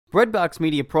Breadbox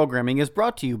Media programming is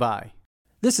brought to you by...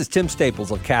 This is Tim Staples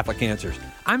of Catholic Answers.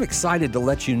 I'm excited to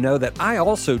let you know that I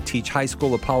also teach high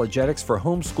school apologetics for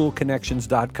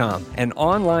homeschoolconnections.com, an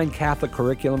online Catholic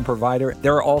curriculum provider.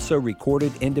 There are also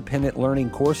recorded independent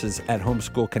learning courses at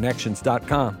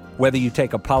homeschoolconnections.com. Whether you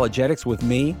take apologetics with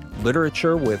me,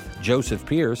 literature with Joseph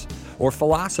Pierce, or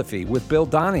philosophy with Bill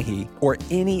Donahue, or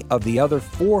any of the other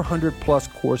 400-plus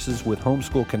courses with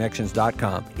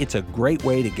homeschoolconnections.com, it's a great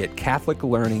way to get Catholic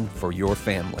learning for your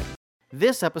family.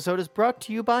 This episode is brought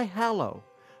to you by Hallow,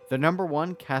 the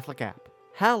 #1 Catholic app.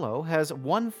 Hallow has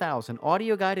 1,000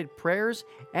 audio-guided prayers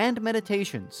and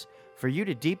meditations for you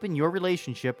to deepen your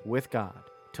relationship with God.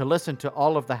 To listen to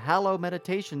all of the Hallow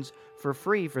meditations for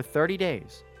free for 30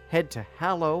 days, head to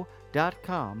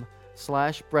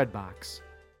hallow.com/breadbox.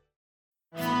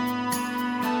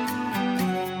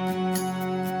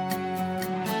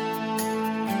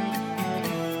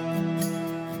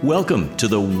 Welcome to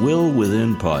the Will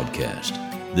Within podcast.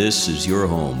 This is your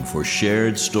home for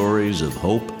shared stories of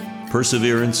hope,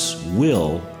 perseverance,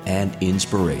 will, and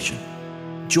inspiration.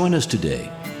 Join us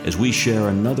today as we share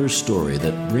another story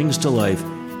that brings to life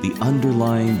the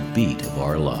underlying beat of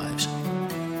our lives.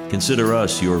 Consider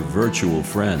us your virtual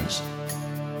friends.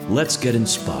 Let's get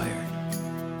inspired.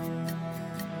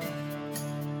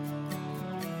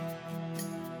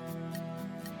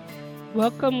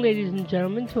 Welcome, ladies and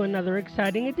gentlemen, to another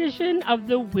exciting edition of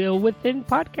the Will Within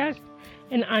podcast,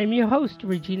 and I'm your host,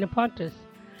 Regina Pontus.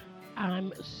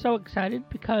 I'm so excited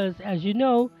because, as you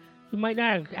know, you might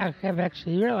not have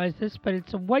actually realized this, but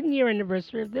it's a 1-year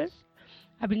anniversary of this.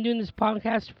 I've been doing this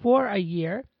podcast for a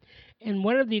year, and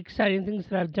one of the exciting things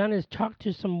that I've done is talk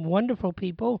to some wonderful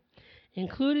people,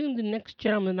 including the next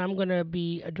gentleman I'm going to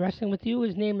be addressing with you.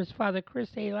 His name is Father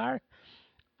Chris Alar.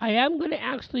 I am going to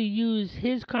actually use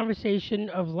his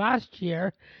conversation of last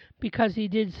year because he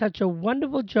did such a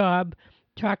wonderful job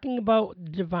talking about the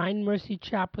Divine Mercy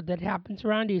Chapel that happens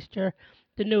around Easter.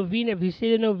 The novena, if you say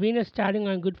the novena starting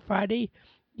on Good Friday,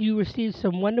 you receive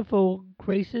some wonderful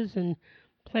graces and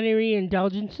plenary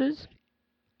indulgences.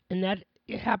 And that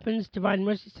happens Divine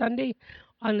Mercy Sunday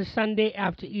on the Sunday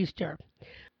after Easter.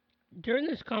 During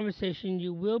this conversation,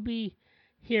 you will be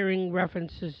hearing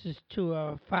references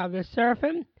to Father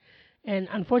Seraphim, and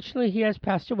unfortunately he has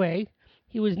passed away.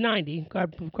 He was 90,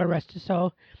 God rest his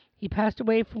soul. He passed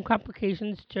away from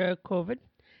complications to COVID,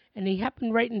 and he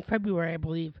happened right in February, I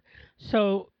believe.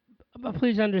 So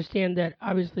please understand that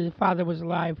obviously the Father was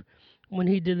alive when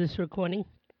he did this recording.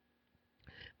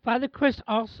 Father Chris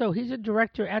also, he's a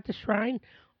director at the Shrine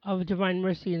of Divine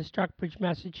Mercy in Stockbridge,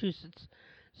 Massachusetts.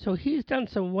 So he's done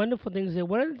some wonderful things there.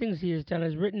 One of the things he has done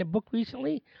is written a book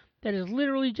recently that has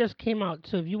literally just came out.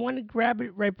 So if you want to grab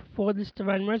it right before this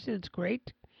Divine Mercy, that's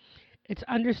great. It's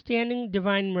Understanding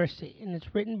Divine Mercy, and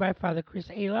it's written by Father Chris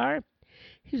Alar.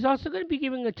 He's also going to be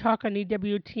giving a talk on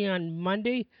EWT on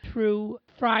Monday through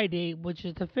Friday, which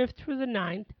is the 5th through the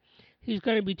 9th. He's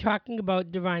going to be talking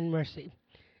about Divine Mercy,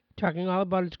 talking all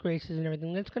about its graces and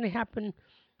everything. That's going to happen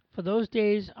for those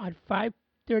days on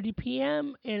 5:30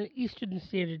 p.m. and Eastern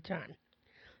Standard Time.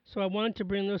 So I wanted to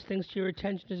bring those things to your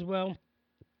attention as well.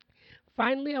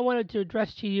 Finally, I wanted to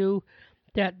address to you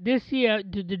that this year,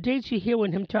 the dates you hear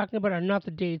when him talking about are not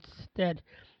the dates that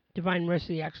Divine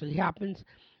Mercy actually happens.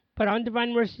 But on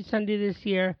Divine Mercy Sunday this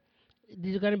year,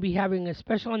 they're going to be having a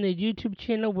special on their YouTube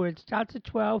channel where it starts at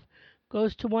 12,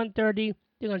 goes to 1:30.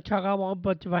 They're going to talk all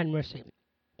about Divine Mercy.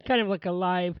 Kind of like a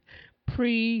live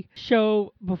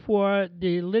pre-show before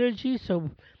the liturgy, so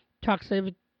talks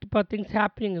about things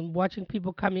happening and watching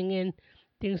people coming in,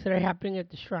 things that are happening at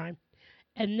the shrine.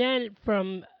 And then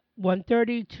from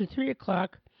 1:30 to 3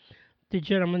 o'clock, the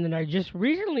gentleman that I just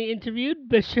recently interviewed,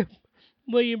 Bishop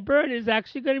William Byrne, is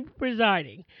actually going to be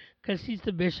presiding because he's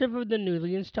the bishop of the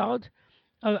newly installed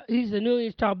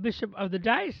bishop of the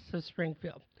Diocese of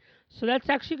Springfield. So that's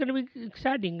actually going to be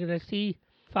exciting to see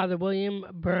Father William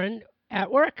Byrne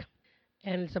at work.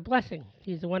 And it's a blessing.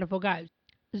 He's a wonderful guy.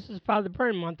 This is Father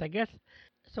Byrne month, I guess.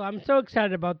 So I'm so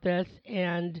excited about this,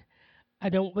 and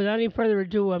without any further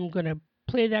ado, I'm going to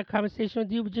play that conversation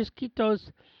with you, but just keep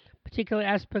those particular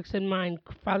aspects in mind.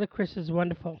 Father Chris is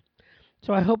wonderful.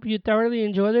 So I hope you thoroughly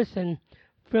enjoy this, and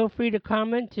feel free to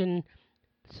comment and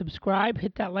subscribe,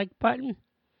 hit that like button.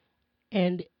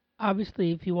 And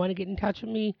obviously, if you want to get in touch with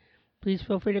me, please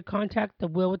feel free to contact the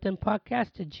Will Within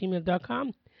Podcast at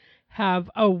gmail.com. Have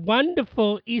a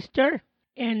wonderful Easter,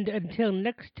 and until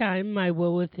next time, my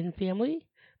Will Within family,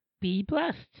 be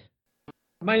blessed.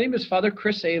 My name is Father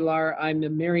Chris Alar. I'm a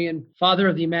Marian Father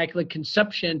of the Immaculate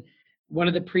Conception, one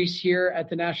of the priests here at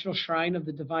the National Shrine of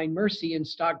the Divine Mercy in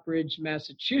Stockbridge,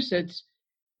 Massachusetts.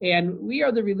 And we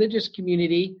are the religious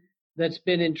community that's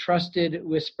been entrusted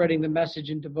with spreading the message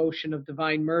and devotion of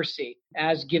divine mercy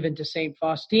as given to St.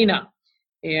 Faustina.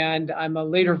 And I'm a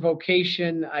later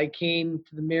vocation. I came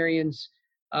to the Marians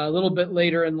a little bit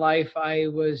later in life.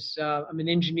 I'm an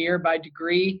engineer by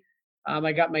degree.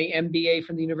 I got my MBA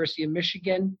from the University of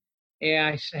Michigan,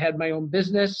 and I had my own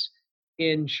business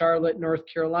in Charlotte, North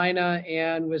Carolina,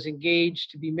 and was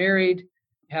engaged to be married.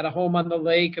 Had a home on the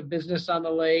lake, a business on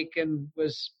the lake, and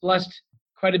was blessed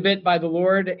quite a bit by the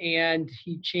Lord. And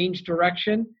he changed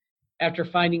direction after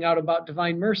finding out about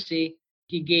divine mercy.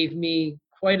 He gave me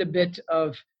quite a bit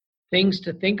of things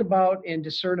to think about and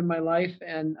discern in my life,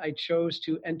 and I chose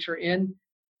to enter in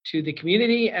to the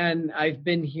community, and I've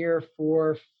been here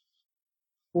for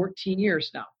 14 years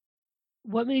now.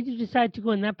 What made you decide to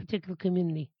go in that particular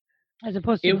community as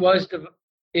opposed to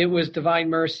It was divine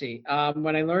mercy.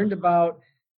 When I learned about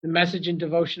the message and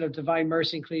devotion of divine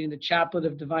mercy, including the chaplet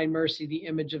of divine mercy, the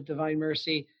image of divine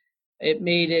mercy, it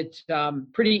made it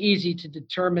pretty easy to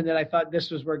determine that I thought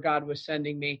this was where God was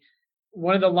sending me.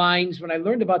 One of the lines, when I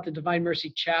learned about the Divine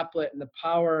Mercy Chaplet and the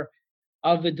power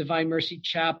of the Divine Mercy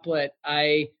Chaplet,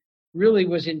 I really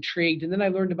was intrigued. And then I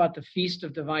learned about the Feast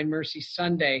of Divine Mercy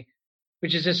Sunday,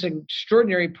 which is this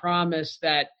extraordinary promise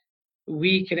that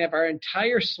we can have our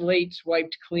entire slates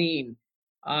wiped clean,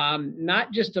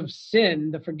 not just of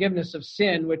sin, the forgiveness of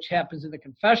sin, which happens in the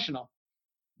confessional.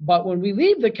 But when we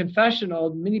leave the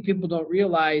confessional, many people don't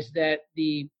realize that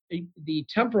the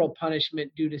temporal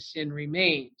punishment due to sin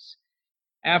remains.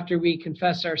 After we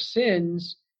confess our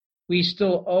sins, we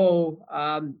still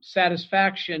owe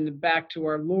satisfaction back to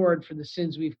our Lord for the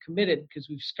sins we've committed because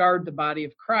we've scarred the body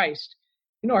of Christ.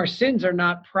 Our sins are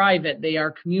not private, they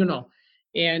are communal.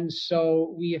 And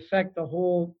so we affect the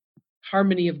whole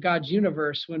harmony of God's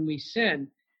universe when we sin.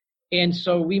 And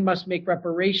so we must make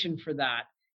reparation for that.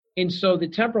 And so the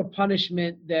temporal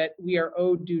punishment that we are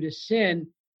owed due to sin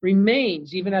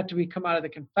remains even after we come out of the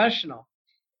confessional.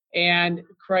 And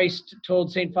Christ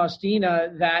told St.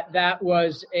 Faustina that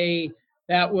was a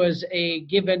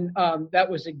given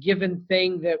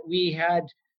thing that we had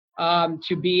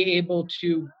to be able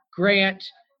to grant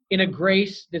in a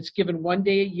grace that's given one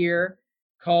day a year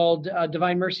called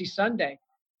Divine Mercy Sunday.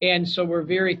 And so we're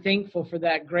very thankful for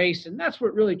that grace. And that's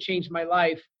what really changed my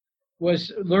life,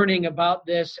 was learning about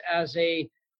this as a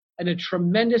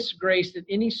tremendous grace that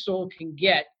any soul can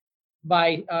get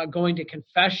by going to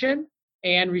confession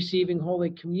and receiving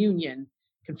Holy Communion.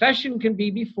 Confession can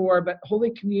be before, but Holy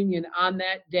Communion on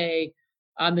that day,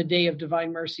 on the day of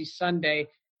Divine Mercy Sunday.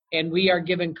 And we are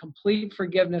given complete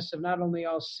forgiveness of not only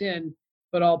all sin,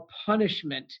 but all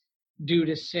punishment due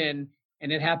to sin.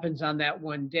 And it happens on that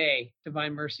one day,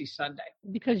 Divine Mercy Sunday.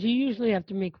 Because you usually have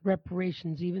to make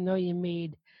reparations, even though you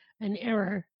made an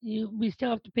error. We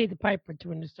still have to pay the piper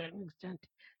to a certain extent.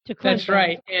 That's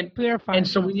right. And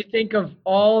so when you think of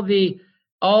all the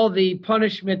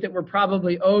punishment that we're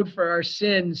probably owed for our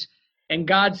sins, and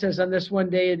God says on this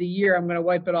one day of the year, I'm going to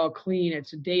wipe it all clean.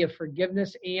 It's a day of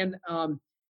forgiveness and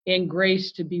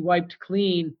grace to be wiped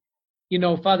clean.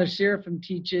 Father Seraphim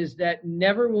teaches that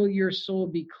never will your soul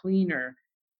be cleaner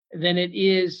than it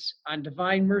is on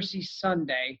Divine Mercy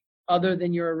Sunday, other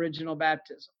than your original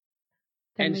baptism.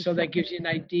 And so that gives you an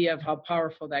idea of how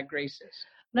powerful that grace is.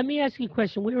 Let me ask you a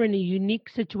question. We're in a unique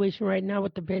situation right now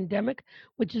with the pandemic,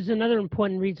 which is another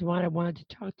important reason why I wanted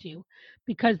to talk to you.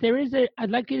 Because I'd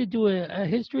like you to do a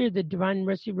history of the Divine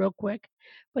Mercy real quick,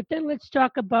 but then let's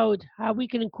talk about how we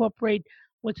can incorporate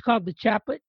what's called the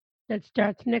chaplet that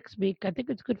starts next week. I think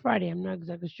it's Good Friday. I'm not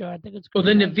exactly sure. I think it's Good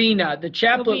Friday. The novena. The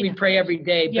chaplet we pray every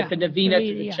day, but the novena to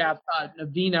the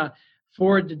novena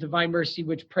for the Divine Mercy,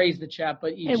 which prays the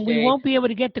chaplet each day. And we won't be able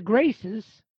to get the graces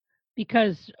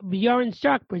because you're in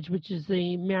Stockbridge, which is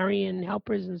the Marian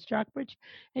Helpers in Stockbridge.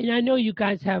 And I know you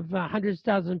guys have hundreds of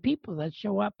thousands of people that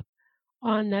show up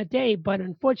on that day, but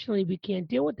unfortunately we can't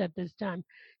deal with that this time.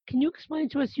 Can you explain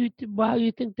to us how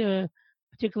you think the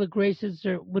particular graces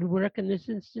would work in this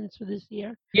instance for this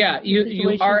year? Yeah,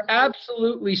 you are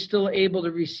absolutely still able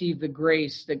to receive the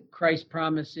grace that Christ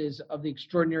promises of the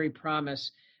extraordinary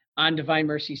promise on Divine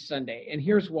Mercy Sunday. And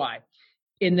here's why.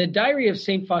 In the diary of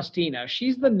St. Faustina,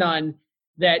 she's the nun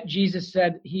that Jesus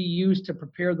said he used to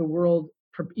prepare the world.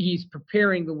 He's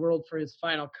preparing the world for his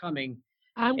final coming.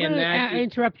 I'm going to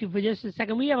interrupt you for just a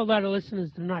second. We have a lot of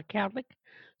listeners that are not Catholic.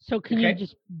 So can you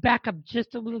just back up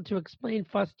just a little to explain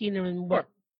Faustina and what?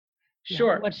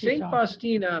 Sure. St.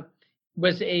 Faustina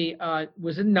was a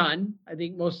nun. I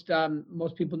think most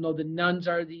people know the nuns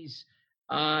are these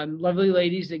lovely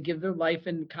ladies that give their life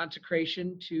in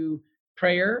consecration to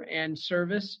prayer and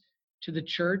service to the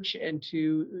church and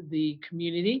to the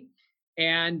community.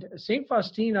 And St.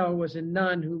 Faustina was a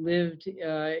nun who lived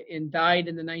and died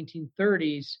in the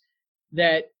 1930s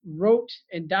that wrote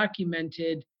and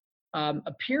documented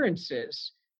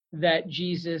appearances that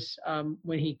Jesus,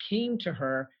 when he came to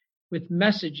her, with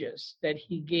messages that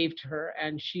he gave to her,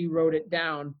 and she wrote it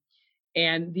down.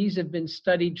 And these have been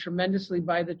studied tremendously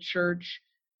by the church.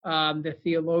 The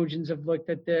theologians have looked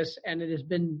at this, and it has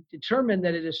been determined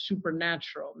that it is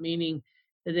supernatural, meaning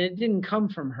that it didn't come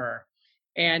from her.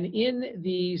 And in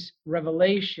these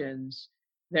revelations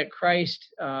that Christ,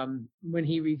 when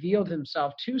he revealed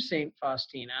himself to St.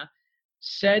 Faustina,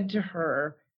 said to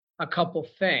her a couple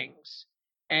things.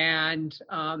 And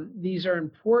these are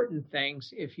important things,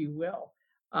 if you will.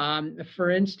 For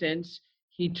instance,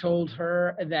 he told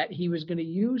her that he was going to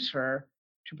use her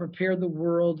to prepare the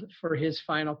world for his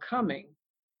final coming.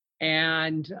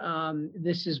 And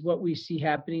this is what we see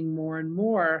happening more and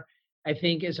more, I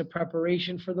think, as a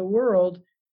preparation for the world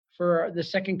for the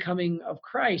second coming of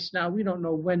Christ. Now, we don't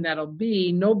know when that'll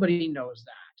be. Nobody knows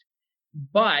that.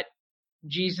 But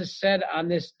Jesus said on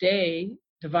this day,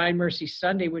 Divine Mercy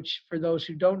Sunday, which for those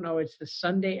who don't know, it's the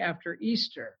Sunday after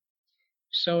Easter.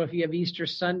 So if you have Easter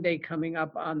Sunday coming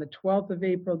up on the 12th of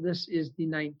April, this is the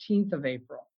 19th of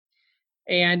April.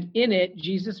 And in it,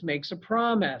 Jesus makes a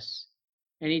promise.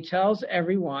 And he tells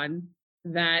everyone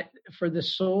that for the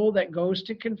soul that goes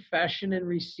to confession and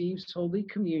receives Holy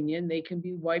Communion, they can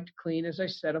be wiped clean, as I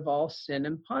said, of all sin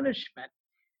and punishment.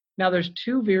 Now, there's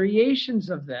two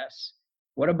variations of this.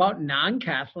 What about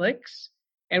non-Catholics?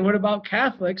 And what about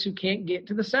Catholics who can't get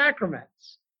to the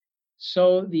sacraments?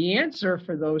 So the answer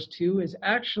for those two is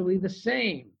actually the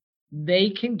same.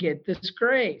 They can get this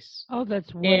grace. Oh,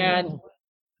 that's wonderful. And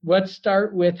let's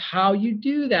start with how you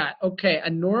do that. Okay, a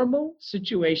normal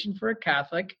situation for a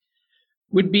Catholic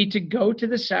would be to go to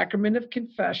the sacrament of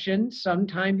confession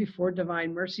sometime before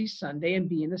Divine Mercy Sunday and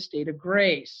be in a state of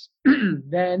grace.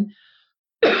 Then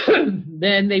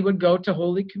they would go to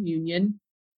Holy Communion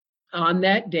on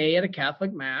that day at a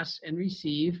Catholic Mass and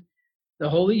receive the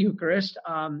Holy Eucharist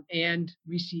and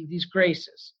receive these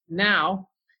graces. Now,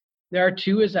 there are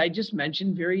two, as I just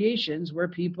mentioned, variations where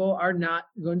people are not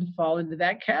going to fall into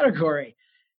that category.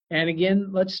 And again,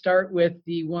 let's start with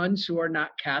the ones who are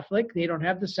not Catholic. They don't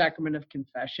have the sacrament of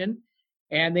confession,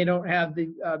 and they don't have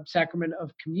the sacrament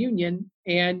of communion,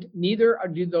 and neither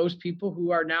do those people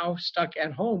who are now stuck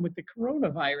at home with the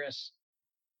coronavirus.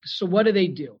 So what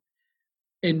do?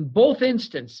 In both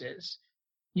instances,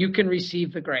 you can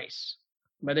receive the grace,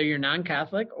 whether you're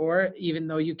non-Catholic or even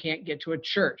though you can't get to a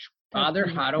church. Father,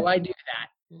 how do I do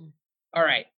that? All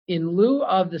right. In lieu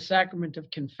of the sacrament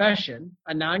of confession,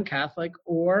 a non-Catholic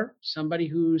or somebody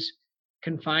who's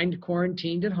confined,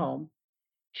 quarantined at home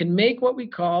can make what we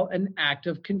call an act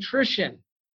of contrition.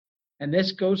 And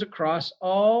this goes across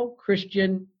all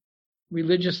Christian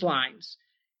religious lines.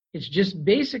 It's just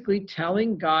basically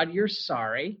telling God you're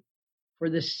sorry for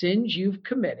the sins you've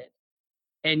committed.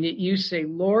 And yet you say,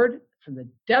 Lord, from the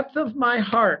depth of my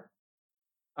heart,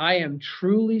 I am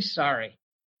truly sorry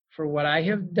for what I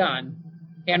have done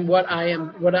and what I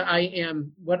am,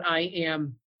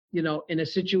 in a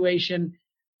situation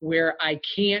where I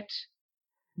can't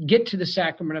get to the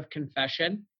sacrament of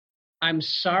confession. I'm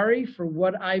sorry for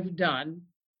what I've done,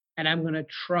 and I'm going to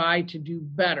try to do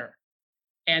better.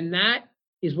 And that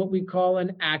is what we call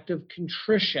an act of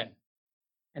contrition.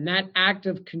 And that act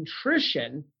of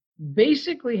contrition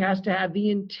basically has to have the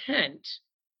intent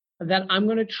that I'm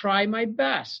going to try my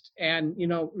best. And,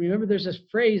 remember there's this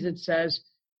phrase that says,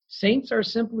 saints are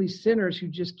simply sinners who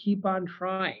just keep on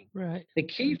trying. Right. The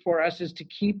key for us is to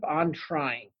keep on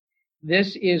trying.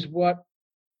 This is what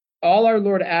all our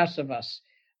Lord asks of us.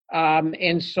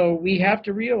 And so we have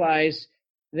to realize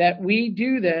that we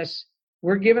do this.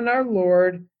 We're giving our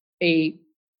Lord a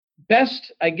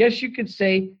best, I guess you could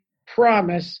say,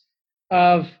 promise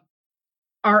of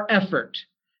our effort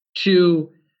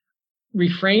to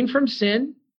refrain from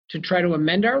sin, to try to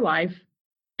amend our life,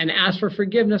 and ask for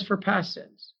forgiveness for past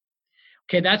sins.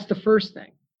 Okay, that's the first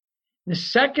thing. The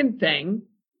second thing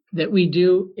that we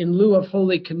do in lieu of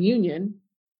Holy Communion,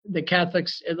 the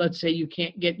Catholics, let's say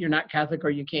you're not Catholic or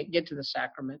you can't get to the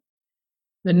sacrament.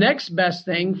 The next best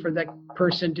thing for that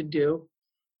person to do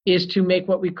is to make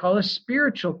what we call a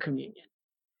spiritual communion.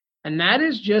 And that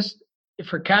is just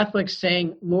for Catholics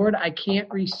saying, Lord, I can't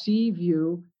receive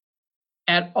you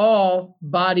at all,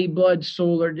 body, blood,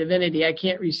 soul, or divinity. I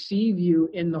can't receive you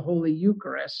in the Holy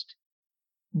Eucharist,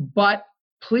 but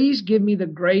please give me the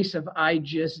grace of I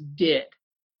just did.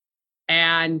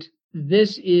 And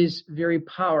this is very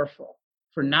powerful.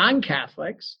 For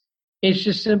non-Catholics, it's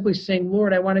just simply saying,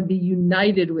 Lord, I want to be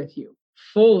united with you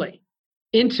fully,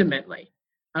 intimately.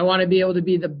 I want to be able to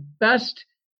be the best.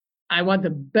 I want the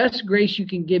best grace you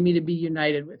can give me to be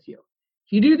united with you.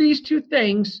 If you do these two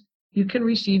things, you can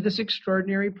receive this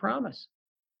extraordinary promise.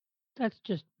 That's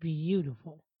just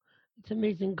beautiful. It's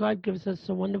amazing. God gives us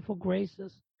so wonderful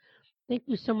graces. Thank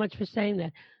you so much for saying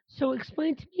that. So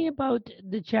explain to me about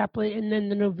the chaplet and then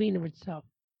the novena itself.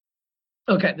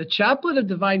 Okay, the Chaplet of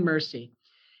Divine Mercy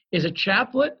is a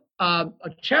chaplet. A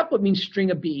chaplet means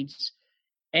string of beads.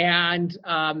 And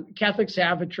Catholics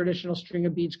have a traditional string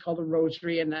of beads called a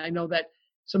rosary. And I know that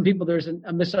some people, there's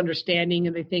a misunderstanding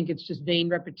and they think it's just vain,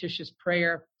 repetitious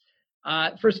prayer.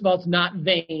 First of all, it's not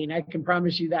vain. I can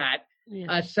promise you that.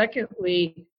 Yes.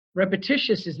 Secondly,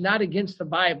 repetitious is not against the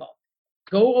Bible.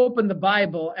 Go open the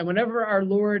Bible, and whenever our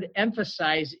Lord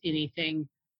emphasizes anything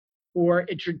or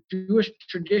a Jewish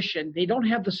tradition, they don't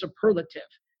have the superlative.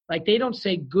 Like they don't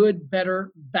say good,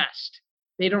 better, best.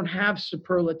 They don't have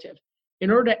superlative. In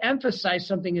order to emphasize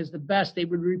something as the best, they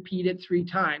would repeat it 3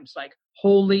 times, like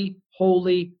holy,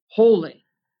 holy, holy,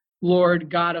 Lord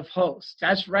God of hosts.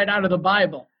 That's right out of the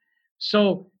Bible.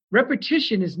 So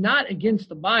repetition is not against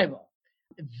the Bible.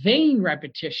 Vain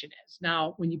repetition is.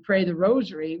 Now, when you pray the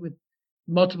rosary with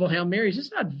multiple Hail Marys,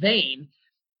 it's not vain.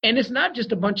 And it's not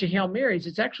just a bunch of Hail Marys.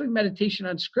 It's actually meditation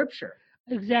on Scripture.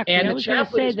 Exactly. And I was going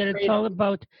to say that it's all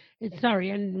about,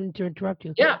 sorry, I didn't mean to interrupt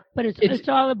you. Yeah. But it's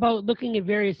all about looking at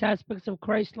various aspects of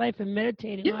Christ's life and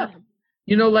meditating on them.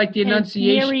 You know, like the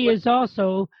Annunciation. And Mary is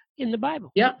also in the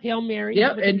Bible. Yeah. Hail Mary.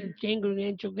 Yeah. And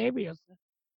Angel Gabriel.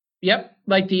 Yep.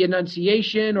 Like the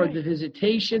Annunciation or the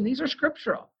Visitation. These are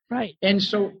scriptural. Right. And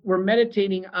so we're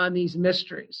meditating on these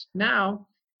mysteries. Now,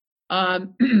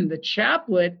 the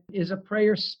chaplet is a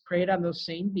prayer prayed on those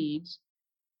same beads.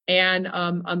 And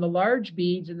on the large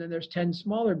beads, and then there's 10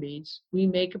 smaller beads, we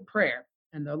make a prayer.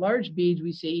 And the large beads,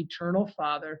 we say, Eternal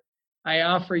Father, I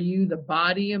offer you the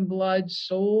body and blood,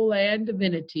 soul and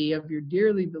divinity of your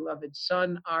dearly beloved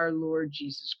Son, our Lord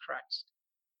Jesus Christ,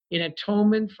 in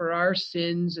atonement for our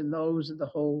sins and those of the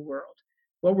whole world.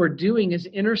 What we're doing is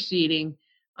interceding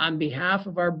on behalf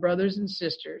of our brothers and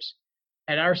sisters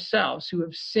and ourselves who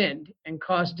have sinned and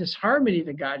caused disharmony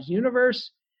to God's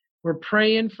universe. We're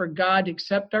praying for God to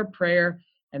accept our prayer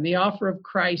and the offer of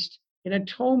Christ in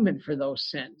atonement for those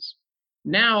sins.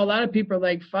 Now, a lot of people are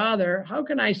like, Father, how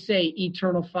can I say,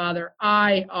 Eternal Father,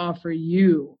 I offer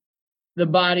you the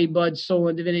body, blood, soul,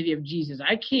 and divinity of Jesus?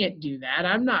 I can't do that.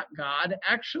 I'm not God.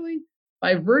 Actually,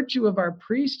 by virtue of our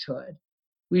priesthood,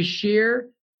 we share,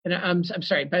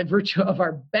 by virtue of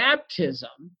our baptism,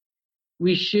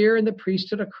 we share in the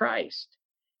priesthood of Christ.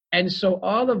 And so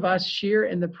all of us share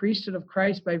in the priesthood of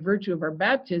Christ by virtue of our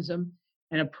baptism,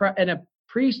 and a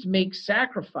priest makes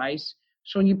sacrifice.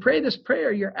 So when you pray this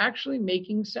prayer, you're actually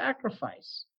making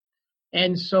sacrifice.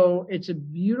 And so it's a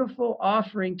beautiful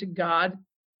offering to God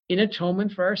in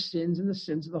atonement for our sins and the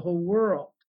sins of the whole world.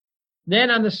 Then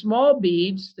on the small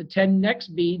beads, the 10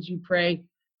 next beads, you pray,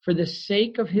 for the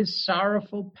sake of his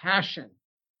sorrowful passion,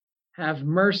 have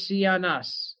mercy on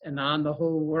us and on the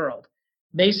whole world.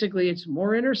 Basically, it's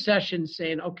more intercession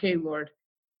saying, okay, Lord,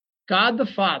 God the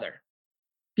Father,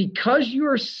 because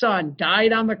your Son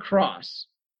died on the cross,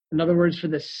 in other words, for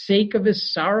the sake of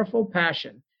his sorrowful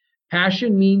passion.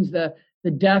 Passion means the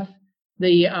death,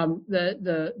 the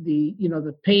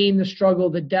pain, the struggle,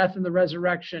 the death, and the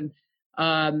resurrection. Or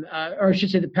I should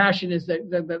say, the passion is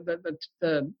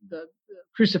the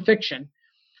crucifixion.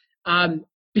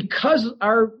 Because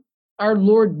our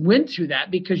Lord went through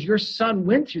that, because your Son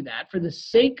went through that, for the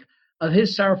sake of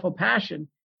his sorrowful passion,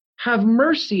 have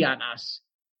mercy on us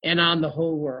and on the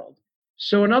whole world.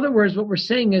 So in other words, what we're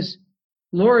saying is,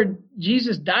 Lord,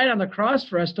 Jesus died on the cross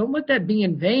for us. Don't let that be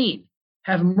in vain.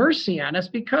 Have mercy on us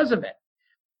because of it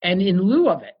and in lieu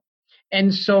of it.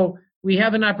 And so we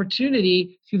have an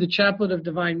opportunity through the Chaplet of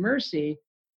Divine Mercy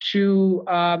to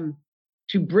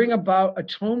bring about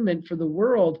atonement for the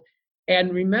world.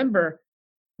 And remember,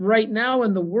 right now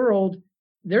in the world,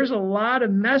 there's a lot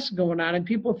of mess going on, and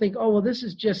people think, oh, well, this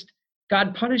is just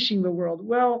God punishing the world.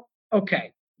 Well,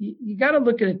 okay, you got to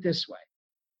look at it this way.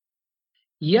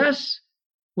 Yes,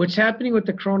 what's happening with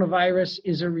the coronavirus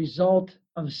is a result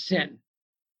of sin,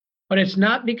 but it's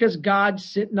not because God's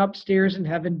sitting upstairs in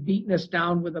heaven beating us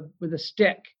down with a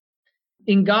stick.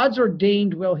 In God's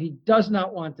ordained will, he does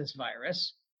not want this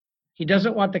virus. He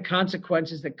doesn't want the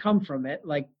consequences that come from it,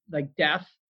 like death.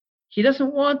 He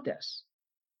doesn't want this,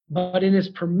 but in his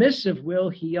permissive will,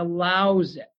 he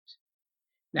allows it.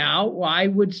 Now, why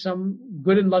would some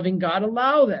good and loving God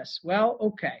allow this? Well,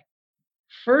 okay.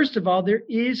 First of all, there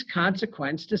is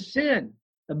consequence to sin.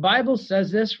 The Bible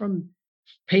says this from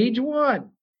page 1.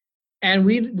 And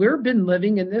we've been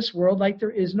living in this world like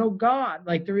there is no God,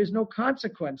 like there is no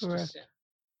consequence to sin.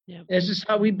 Yep. This is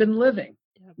how we've been living.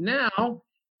 Yep. Now,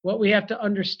 what we have to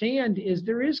understand is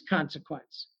there is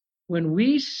consequence. When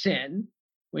we sin,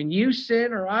 when you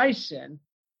sin or I sin,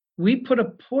 we put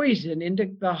a poison into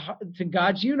to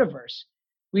God's universe.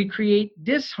 We create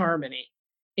disharmony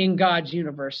in God's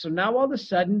universe. So now all of a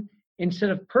sudden,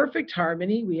 instead of perfect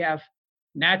harmony, we have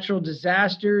natural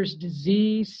disasters,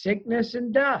 disease, sickness,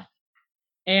 and death.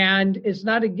 And it's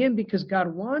not, again, because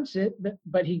God wants it,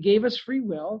 but he gave us free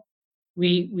will.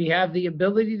 We have the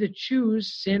ability to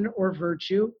choose sin or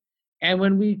virtue. And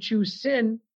when we choose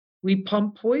sin, we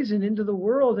pump poison into the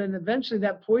world. And eventually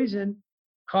that poison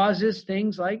causes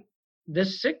things like the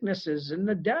sicknesses and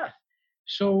the death.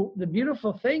 So the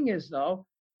beautiful thing is, though,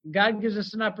 God gives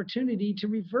us an opportunity to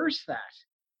reverse that.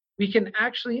 We can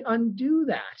actually undo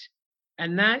that.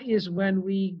 And that is when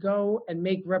we go and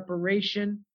make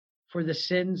reparation for the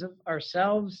sins of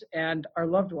ourselves and our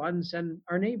loved ones and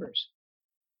our neighbors.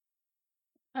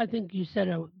 I think you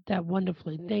said that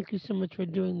wonderfully. Thank you so much for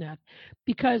doing that.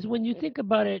 Because when you think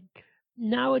about it,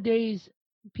 nowadays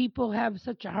people have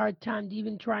such a hard time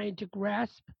even trying to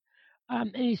grasp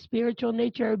any spiritual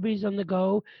nature. Everybody's on the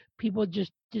go. People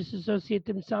just disassociate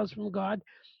themselves from God.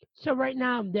 So right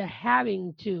now they're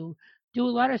having to do a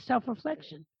lot of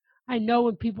self-reflection. I know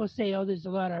when people say, "Oh, there's a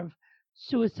lot of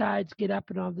suicides, get up,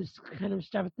 and all this kind of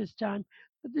stuff at this time,"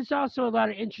 but there's also a lot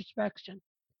of introspection.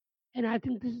 And I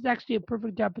think this is actually a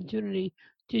perfect opportunity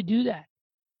to do that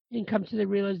and come to the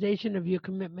realization of your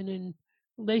commitment and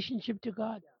relationship to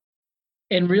God.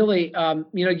 And really,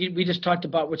 we just talked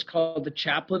about what's called the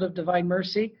Chaplet of Divine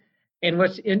Mercy. And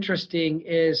what's interesting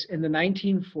is in the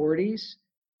 1940s,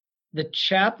 the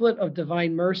Chaplet of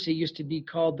Divine Mercy used to be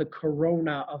called the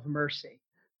Corona of Mercy.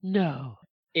 No.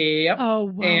 Yep. Oh,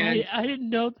 wow. And I didn't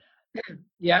know that.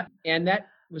 Yeah. And that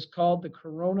was called the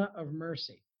Corona of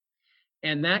Mercy.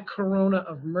 And that Corona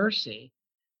of Mercy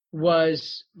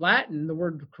was Latin. The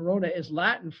word corona is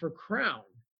Latin for crown.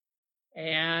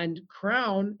 And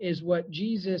crown is what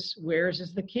Jesus wears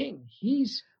as the king.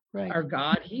 He's Right. our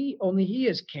God. He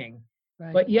is king.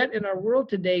 Right. But yet in our world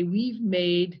today, we've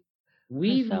made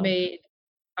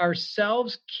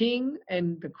ourselves king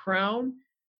and the crown.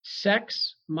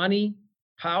 Sex, money,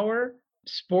 power,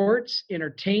 sports,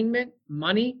 entertainment,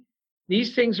 money.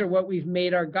 These things are what we've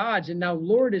made our gods. And now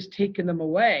Lord has taken them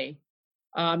away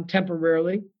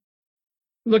temporarily.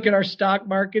 Look at our stock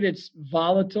market. It's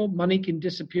volatile. Money can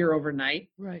disappear overnight.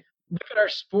 Right. Look at our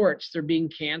sports. They're being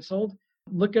canceled.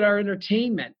 Look at our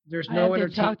entertainment. There's no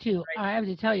entertainment. I have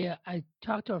to tell you, I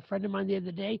talked to a friend of mine the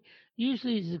other day.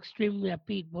 Usually he's extremely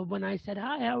upbeat, but when I said,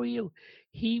 "Hi, how are you?"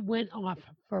 he went off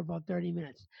for about 30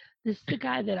 minutes. This is the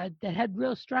guy that had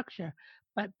real structure,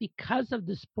 but because of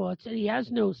the sports, and he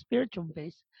has no spiritual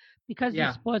base, because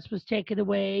the sports was taken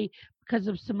away, because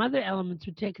of some other elements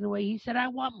were taken away, he said, "I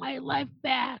want my life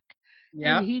back."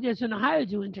 Yeah. And he doesn't know how to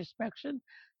do introspection.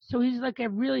 So he's like,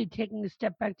 I'm really taking a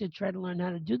step back to try to learn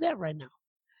how to do that right now.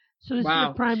 So this is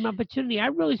a prime opportunity. I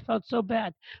really felt so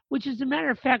bad, which as a matter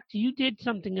of fact, you did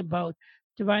something about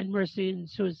divine mercy and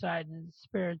suicide and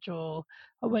spiritual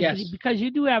awakening, because you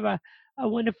do have a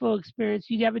wonderful experience.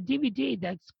 You have a DVD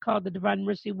that's called the Divine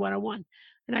Mercy 101.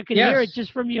 And I can hear it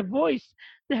just from your voice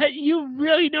that you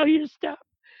really know your stuff.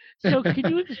 So can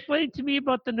you explain to me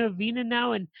about the novena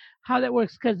now and how that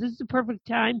works? Because this is the perfect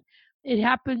time. It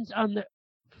happens on the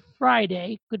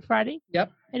Friday, Good Friday.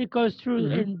 Yep. And it goes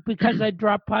through, and because I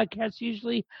drop podcasts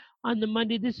usually on the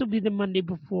Monday, this will be the Monday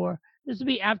before. This will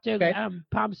be after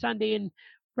Palm Sunday and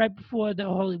right before the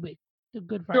Holy Week, the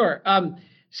Good Friday. Sure.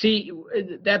 See,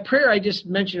 that prayer I just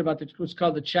mentioned about what's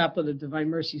called the Chaplet of Divine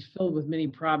Mercy is filled with many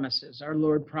promises. Our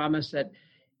Lord promised that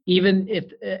even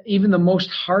the most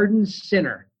hardened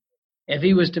sinner, if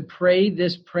he was to pray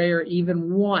this prayer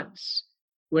even once,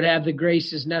 would have the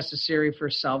graces necessary for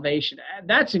salvation.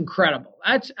 That's incredible.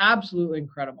 That's absolutely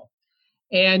incredible.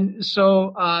 And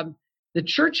so the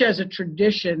church has a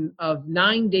tradition of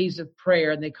 9 days of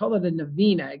prayer, and they call it a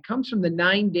novena. It comes from the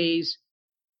 9 days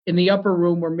in the upper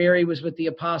room where Mary was with the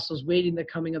apostles waiting the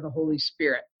coming of the Holy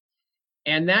Spirit.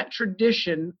 And that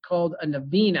tradition, called a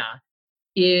novena,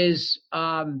 is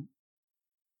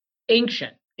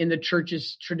ancient in the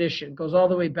church's tradition. It goes all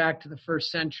the way back to the 1st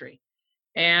century.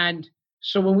 And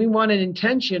so when we want an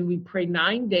intention, we pray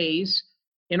 9 days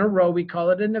in a row. We call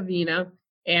it a novena.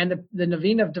 And the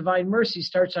novena of Divine Mercy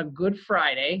starts on Good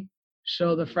Friday.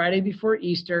 So the Friday before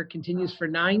Easter continues for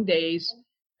 9 days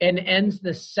and ends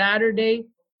the Saturday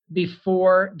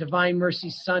before Divine Mercy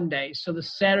Sunday. So the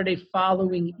Saturday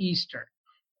following Easter.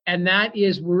 And that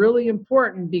is really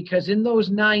important because in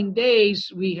those 9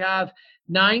 days, we have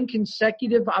 9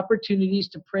 consecutive opportunities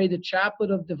to pray the Chaplet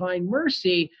of Divine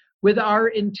Mercy with our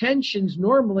intentions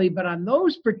normally. But on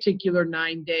those particular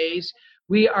 9 days,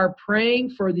 we are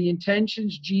praying for the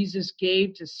intentions Jesus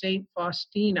gave to St.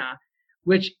 Faustina,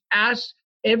 which asks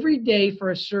every day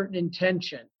for a certain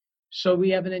intention. So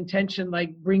we have an intention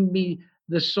like, bring me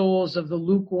the souls of the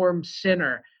lukewarm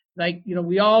sinner. Like,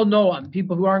 we all know them,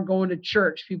 people who aren't going to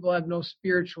church, people who have no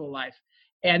spiritual life.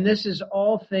 And this is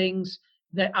all things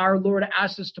that our Lord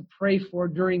asks us to pray for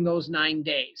during those 9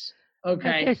 days.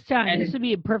 Okay. At this time, this would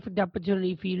be a perfect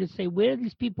opportunity for you to say, where do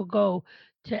these people go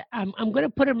to? I'm going to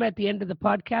put them at the end of the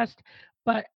podcast,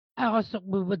 but I also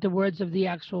with the words of the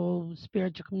actual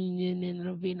spiritual communion and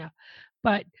novena.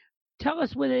 But tell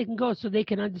us where they can go so they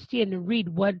can understand and read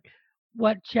what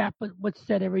chaplet, what's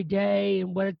said every day,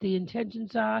 and what the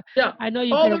intentions are. Yeah, I know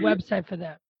you've got a website for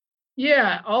that.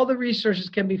 Yeah, all the resources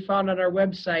can be found on our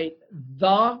website,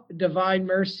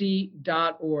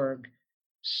 thedivinemercy.org.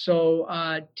 So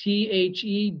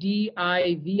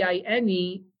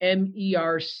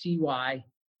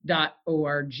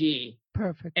thedivinemercy.org.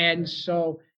 Perfect. And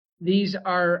so these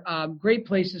are great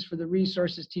places for the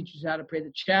resources, teach you how to pray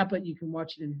the chaplet. You can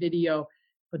watch it in video.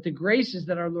 But the graces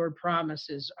that our Lord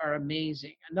promises are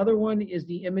amazing. Another one is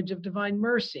the image of divine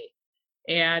mercy.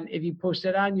 And if you post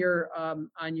it on your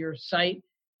site,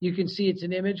 you can see it's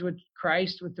an image with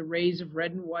Christ with the rays of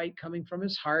red and white coming from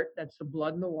his heart. That's the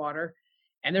blood and the water.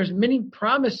 And there's many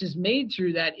promises made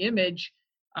through that image.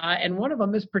 And one of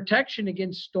them is protection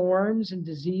against storms and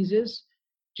diseases.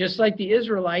 Just like the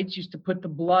Israelites used to put the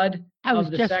blood. I was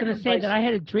just going to say that I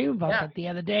had a dream about that the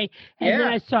other day. And then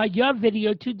I saw your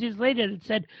video 2 days later that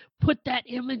said, put that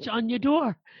image on your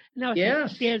door. And I was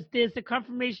like, there's the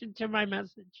confirmation to my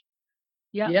message.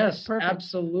 Yeah. Yes, perfect.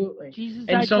 Absolutely. Jesus,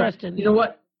 and I trust in. You know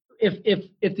what?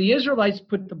 If the Israelites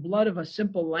put the blood of a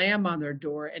simple lamb on their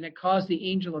door and it caused the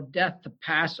angel of death to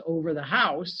pass over the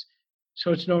house,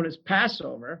 so it's known as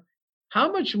Passover, how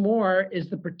much more is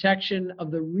the protection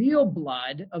of the real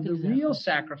blood of the real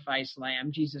sacrifice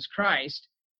lamb, Jesus Christ,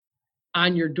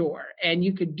 on your door? And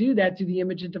you could do that through the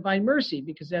image of divine mercy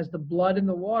because it has the blood and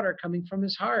the water coming from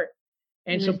his heart.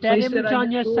 And so is place that image it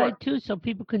on your door. site too, so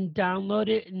people can download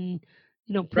it and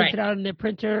print it out on their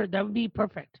printer? That would be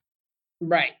perfect.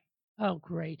 Right. Oh,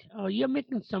 great. Oh, you're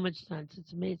making so much sense.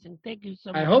 It's amazing. Thank you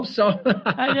so much. I hope so.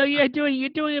 I know you're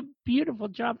doing a beautiful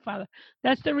job, Father.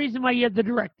 That's the reason why you're the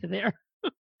director there.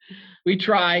 We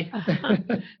try.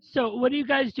 So what are you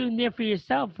guys doing there for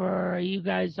yourself, or are you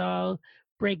guys all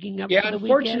breaking up for the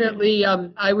unfortunately,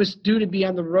 I was due to be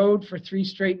on the road for 3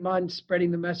 straight months,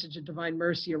 spreading the message of divine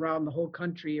mercy around the whole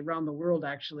country, around the world,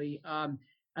 actually. I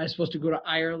was supposed to go to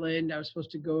Ireland. I was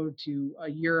supposed to go to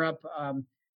Europe,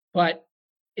 but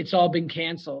it's all been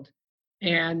canceled.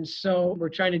 And so we're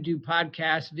trying to do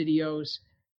podcast videos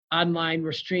online.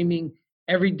 We're streaming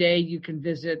every day. You can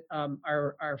visit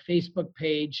our Facebook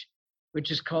page,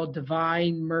 which is called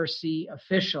Divine Mercy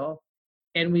Official.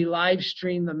 And we live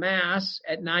stream the Mass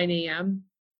at 9 a.m.,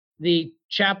 the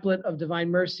Chaplet of Divine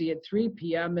Mercy at 3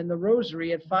 p.m., and the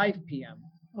Rosary at 5 p.m.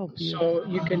 Oh, so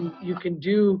you can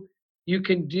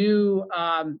do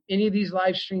any of these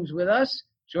live streams with us.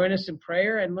 Join us in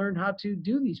prayer and learn how to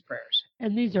do these prayers.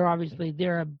 And these are obviously,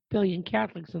 there are 1 billion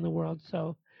Catholics in the world,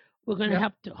 so we're going to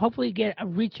have to hopefully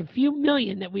reach a few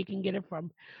million that we can get it from.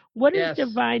 What is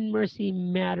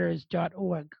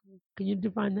DivineMercyMatters.org? Can you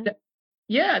define that?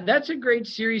 Yeah, that's a great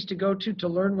series to go to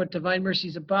learn what Divine Mercy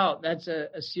is about. That's a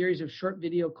series of short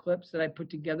video clips that I put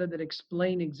together that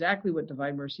explain exactly what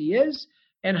Divine Mercy is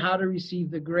and how to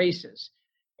receive the graces.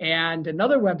 And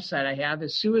another website I have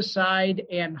is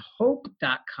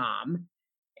suicideandhope.com.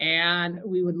 And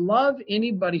we would love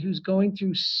anybody who's going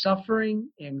through suffering,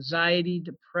 anxiety,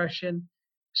 depression,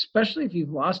 especially if you've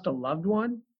lost a loved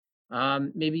one.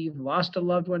 Maybe you've lost a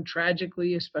loved one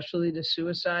tragically, especially to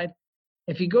suicide.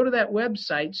 If you go to that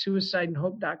website,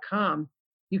 suicideandhope.com,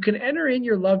 you can enter in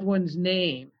your loved one's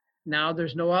name. Now,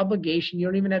 there's no obligation. You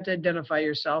don't even have to identify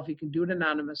yourself. You can do it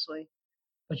anonymously.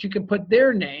 But you can put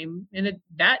their name, and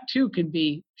that too can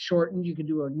be shortened. You can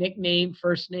do a nickname,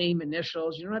 first name,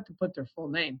 initials. You don't have to put their full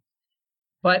name.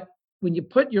 But when you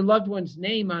put your loved one's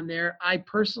name on there, I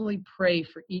personally pray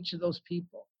for each of those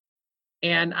people.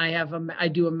 And I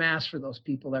do a Mass for those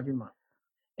people every month.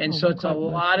 And so it's a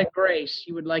lot of grace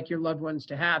you would like your loved ones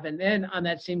to have. And then on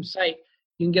that same site,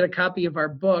 you can get a copy of our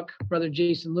book, Brother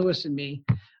Jason Lewis and me.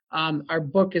 Our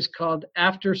book is called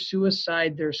After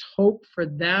Suicide, There's Hope for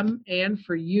Them and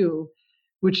for You,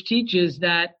 which teaches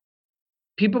that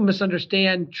people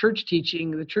misunderstand church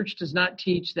teaching. The church does not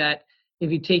teach that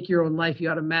if you take your own life, you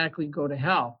automatically go to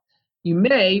hell. You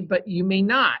may, but you may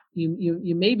not.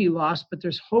 You may be lost, but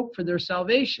there's hope for their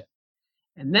salvation.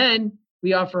 And then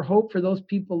we offer hope for those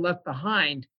people left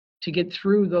behind to get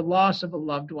through the loss of a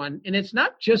loved one. And it's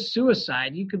not just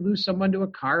suicide. You could lose someone to a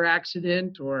car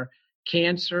accident or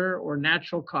cancer or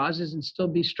natural causes and still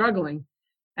be struggling.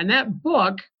 And that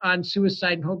book on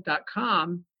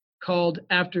suicideandhope.com called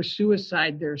After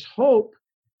Suicide, There's Hope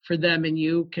for Them and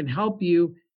You can help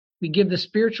you. We give the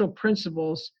spiritual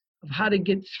principles of how to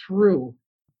get through,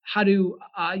 how to,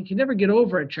 you can never get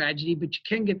over a tragedy, but you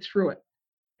can get through it.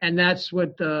 And that's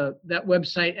what that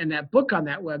website and that book on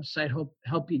that website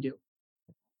help you do.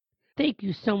 Thank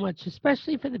you so much,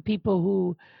 especially for the people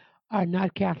who are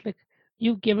not Catholic.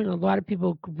 You've given a lot of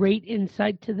people great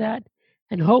insight to that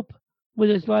and hope, where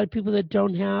there's a lot of people that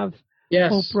don't have hope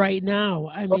Yes. right now.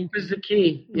 I mean, Hope is the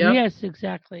key. Yep. yes,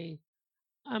 exactly.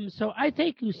 So I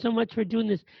thank you so much for doing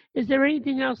this. Is there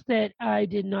anything else that I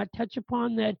did not touch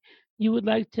upon that you would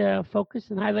like to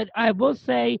focus and highlight? I will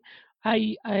say,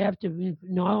 I have to,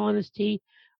 in all honesty,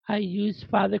 I use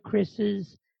Father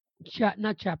Chris's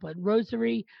not chaplet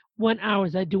rosary 1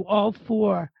 hours. I do all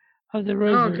four of the Oh,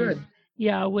 rosaries. good.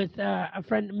 Yeah, with a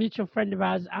mutual friend of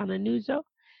ours, Anna Nuzzo,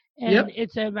 and Yep.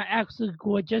 it's absolutely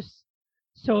gorgeous.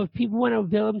 So if people want to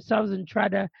avail themselves and try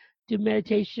to do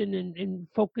meditation and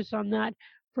focus on that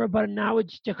for about an hour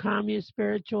just to calm your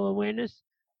spiritual awareness,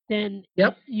 then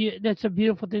Yep. that's a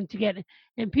beautiful thing to get.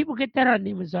 And people get that on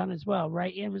Amazon as well,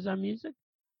 right? Amazon Music?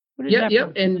 What is Yep. that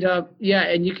Yep. from? And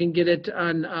and you can get it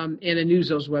on Anna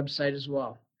Nuzzo's website as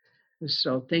well.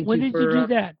 So thank When you did for you do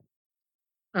that?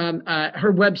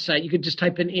 her website. You could just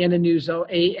type in Anna Nuzzo,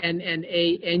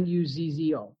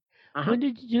 ANNANUZZO. When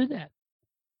did you do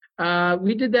that?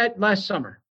 We did that last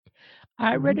summer.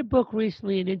 I read a book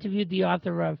recently and interviewed the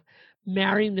author of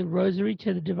Marrying the Rosary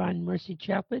to the Divine Mercy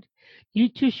Chaplet. You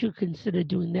too should consider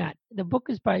doing that. The book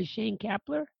is by Shane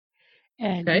Kapler,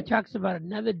 and he Okay. talks about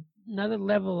another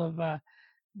level of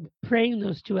praying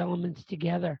those two elements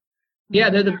together. Yeah,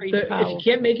 they're Very if you powerful.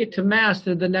 can't make it to Mass,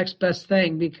 they're the next best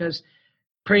thing, because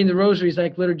praying the rosary is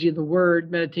like liturgy of the word,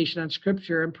 meditation on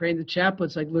scripture, and praying the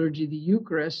chaplets like liturgy of the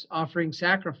Eucharist, offering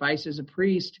sacrifice as a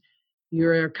priest.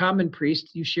 You're a common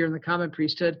priest, you share in the common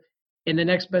priesthood. And the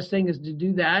next best thing is to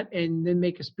do that and then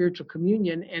make a spiritual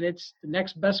communion, and it's the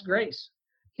next best grace.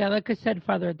 Yeah, like I said,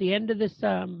 Father, at the end of this,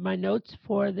 my notes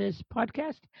for this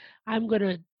podcast, I'm going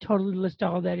to totally list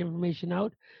all that information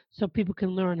out so people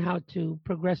can learn how to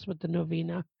progress with the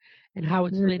novena and how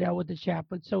it's laid out with the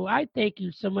chaplet. So I thank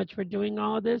you so much for doing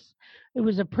all of this. It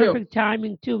was a perfect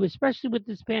timing, too, especially with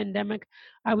this pandemic.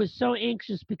 I was so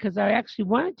anxious because I actually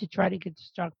wanted to try to get to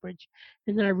Stockbridge,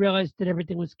 and then I realized that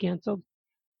everything was canceled.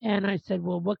 And I said,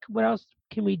 well, what else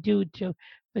can we do to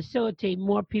facilitate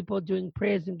more people doing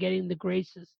prayers and getting the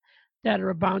graces that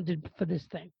are abounded for this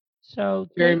thing? So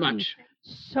Very thank you much.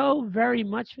 so very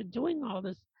much for doing all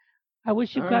this. I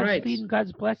wish you All right. Godspeed and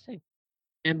God's blessing.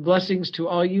 And blessings to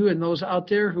all you and those out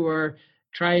there who are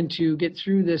trying to get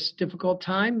through this difficult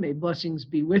time. May blessings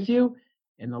be with you,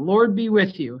 and the Lord be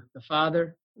with you, the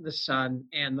Father, the Son,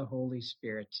 and the Holy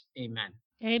Spirit. Amen.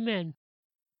 Amen.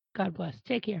 God bless.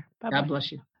 Take care. Bye-bye. God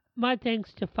bless you. My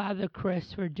thanks to Father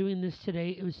Chris for doing this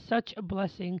today. It was such a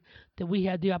blessing that we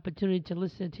had the opportunity to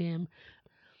listen to him,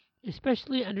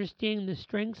 especially understanding the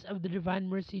strengths of the Divine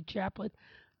Mercy Chaplet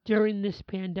during this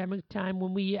pandemic time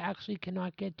when we actually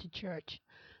cannot get to church.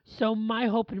 So my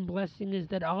hope and blessing is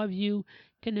that all of you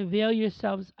can avail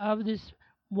yourselves of this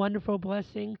wonderful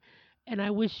blessing, and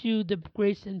I wish you the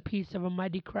grace and peace of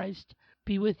Almighty Christ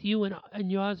be with you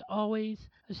and yours always,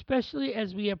 especially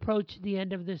as we approach the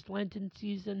end of this Lenten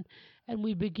season and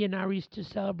we begin our Easter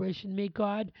celebration. May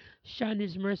God shine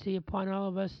His mercy upon all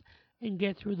of us and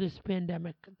get through this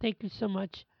pandemic. Thank you so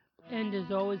much. And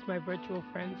as always, my virtual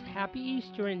friends, happy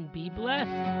Easter and be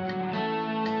blessed.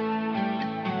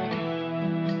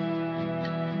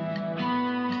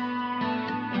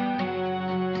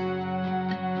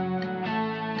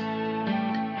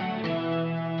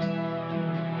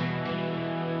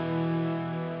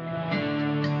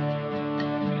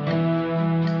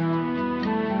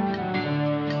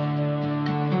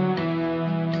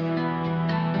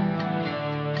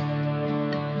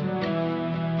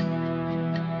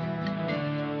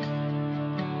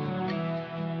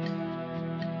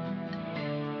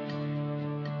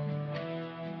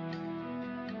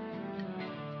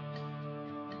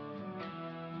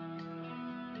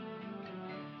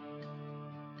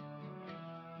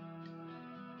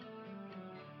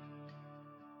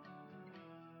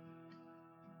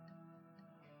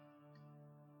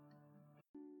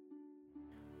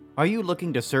 Are you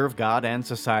looking to serve God and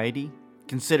society?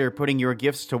 Consider putting your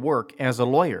gifts to work as a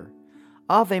lawyer.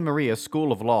 Ave Maria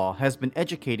School of Law has been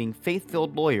educating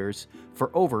faith-filled lawyers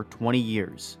for over 20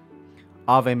 years.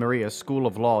 Ave Maria School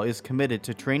of Law is committed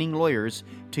to training lawyers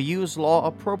to use law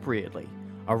appropriately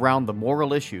around the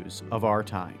moral issues of our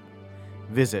time.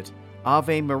 Visit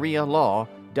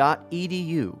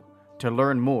avemarialaw.edu to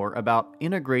learn more about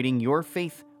integrating your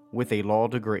faith with a law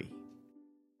degree.